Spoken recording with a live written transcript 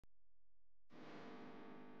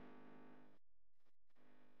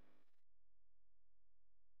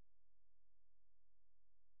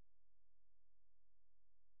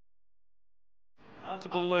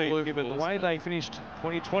comfortable lead. But the way they finished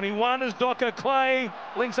 2021 as Docker Clay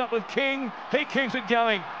links up with King. He keeps it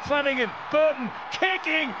going. Flanagan, Burton,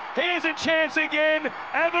 kicking. Here's a chance again.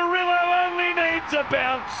 Amarillo only needs a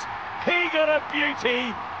bounce. He got a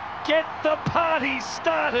beauty. Get the party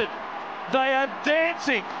started. They are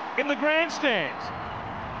dancing in the grandstand.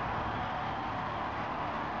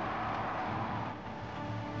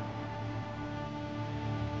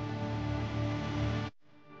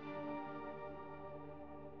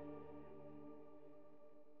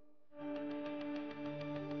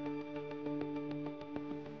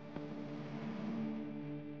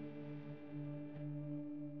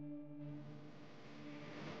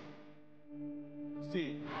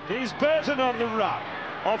 Here's Burton on the run,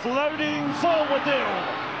 offloading forward ill,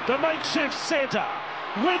 the makeshift centre,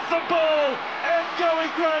 with the ball and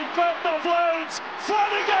going great. Burton offloads,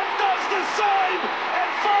 Flanagan does the same, and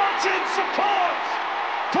Ford's in support.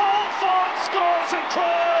 Paul Ford scores a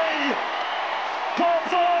try. Paul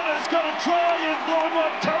Ford has got a try in blue and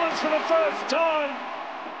white colours for the first time.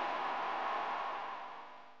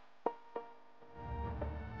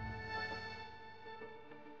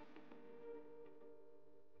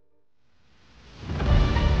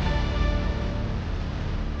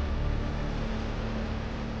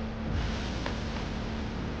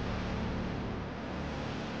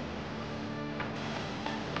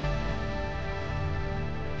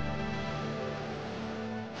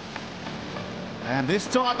 And this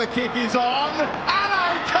time the kick is on.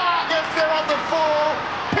 Carr gets there on the full,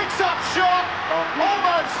 picks up shot,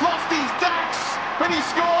 almost lost his dax, but he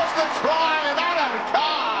scores the try, and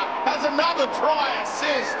Carr has another try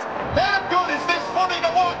assist. How good is this footy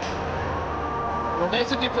to watch? Well,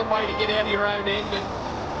 there's a different way to get out of your own end.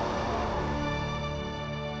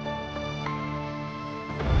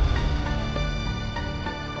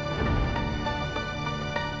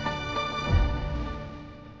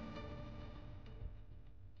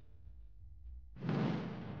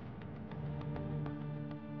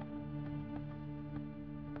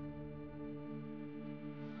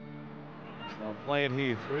 They'll play it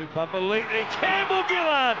here through Papali'i. Campbell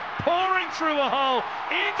Gillard pouring through a hole.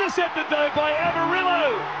 Intercepted though by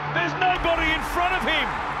Amarillo. There's nobody in front of him.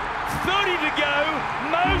 30 to go.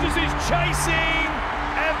 Moses is chasing.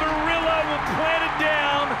 Amarillo will plant it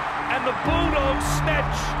down. And the Bulldogs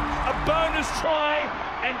snatch a bonus try.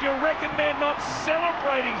 And you reckon they're not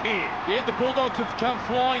celebrating here? Yeah, the Bulldogs have come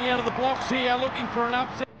flying out of the blocks here looking for an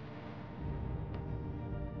upset.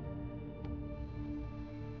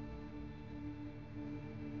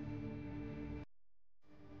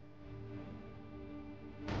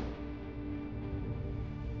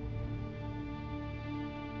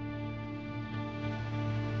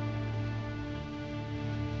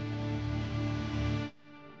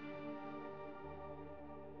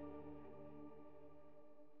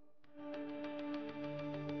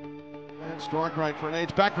 Strike rate for an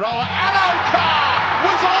edge back rower. Carr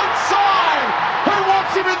was onside. Who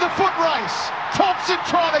wants him in the foot race? Thompson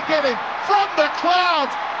trying to get him from the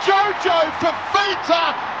clouds. Jojo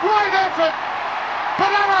Fafita, great effort.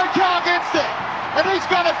 But Carr gets there, and he's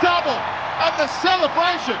got a double. And the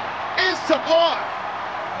celebration is sublime.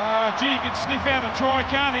 Gee, you can sniff out a try,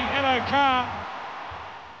 can't he? Carr.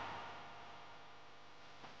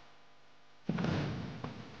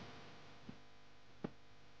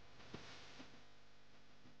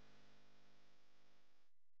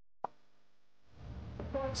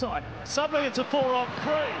 Side. Suddenly it's a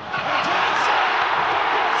 4-on-3.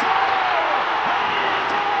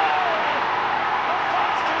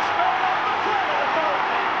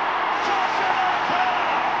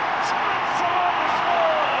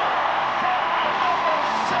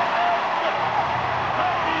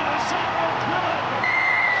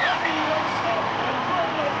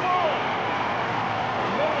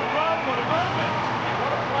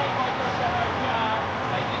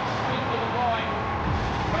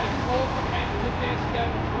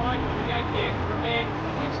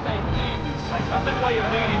 Underway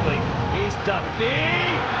immediately. Here's Duffy.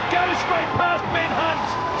 Goes straight past Ben Hunt.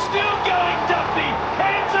 Still going Duffy.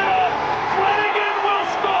 Hands it off. Flanagan will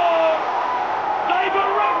score. They've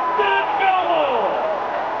erupted Belmore.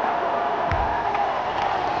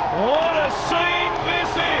 What a scene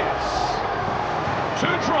this is. 2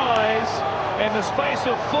 tries in the space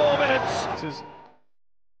of 4 minutes.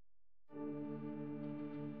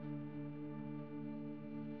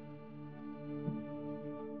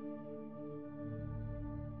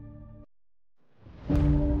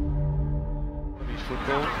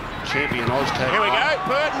 Football. champion Oztag. Here we go,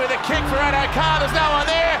 Burton with a kick for Addo-Carr, there's no one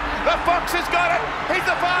there. The Fox has got it, he's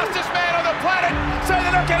the fastest man on the planet, so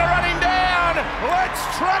they're not going to run him down. Let's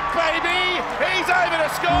truck, baby, he's over to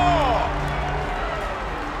score.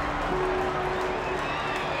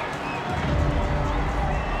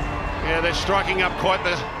 Yeah, they're striking up quite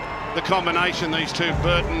the combination, these two,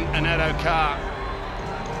 Burton and Addo-Carr.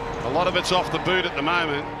 A lot of it's off the boot at the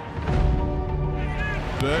moment.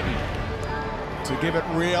 Burton to give it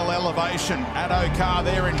real elevation. Addo-Carr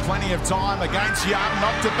there in plenty of time against Young.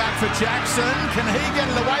 Knocked it back for Jackson. Can he get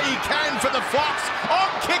it away? He can for the Fox on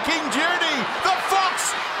kicking duty. The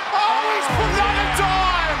Fox. Oh, he's put it on a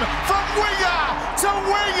dime from winger to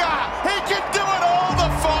winger. He can do it all,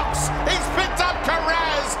 the Fox. He's picked up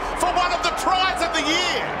Carraz for one of the tries of the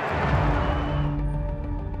year.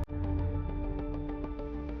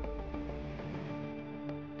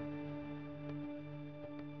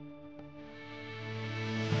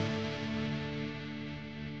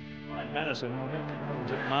 Madison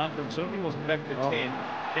Martin certainly wasn't back to 10.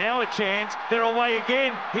 Now a chance, they're away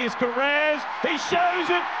again. Here's Carraz, he shows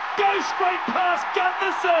it, goes straight past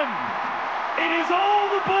Gunnarsson. It is all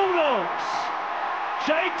the Bulldogs.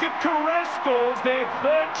 Jacob Carraz scores their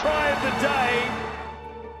third try of the day.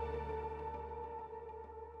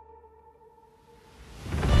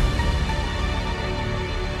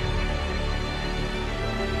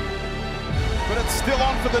 But it's still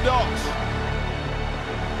on for the Dogs.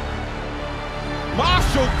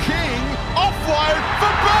 Marshall King, offload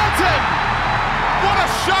for Burton! What a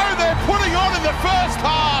show they're putting on in the first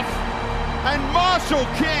half! And Marshall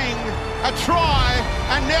King, a try,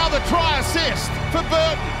 and now the try assist for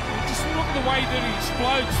Burton. Just look at the way that he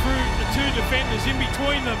explodes through the two defenders in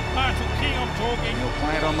between them. Marshall King, I'm talking. He'll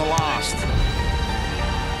play it on the last.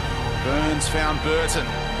 Burns found Burton.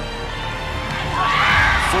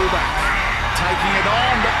 Fullback taking it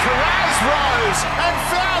on, but Carraz rose and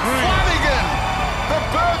found Flanagan. The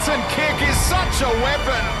Burton kick is such a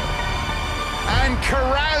weapon. And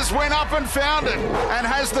Carraz went up and found it and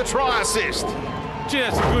has the try assist. Gee,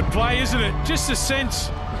 that's a good play, isn't it? Just a sense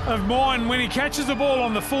of mind when he catches the ball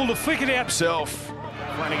on the full to flick it out. Himself.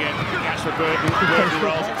 Flanagan, catch for Burton. Burton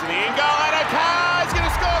rolls it to the in goal. Addo-Carr is going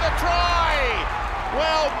to score the try.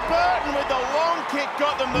 Well, Burton with the long kick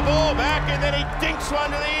got them the ball back, and then he dinks one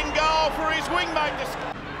to the in goal for his wingmate to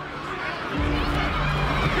score.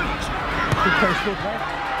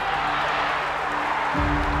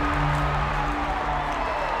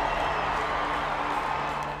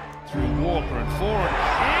 Through Walker and forward,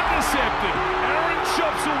 intercepted. Aaron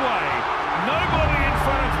chops away. Nobody in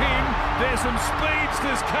front of him. There's some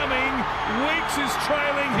speedsters coming. Weeks is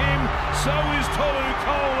trailing him. So is Tolu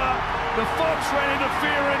Kola. The Fox ran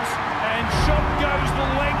interference and shot goes the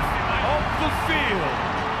length of the field.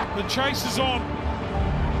 The chase is on.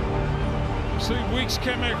 See Weeks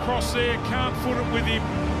coming across there, can't foot it with him.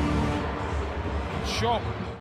 Shot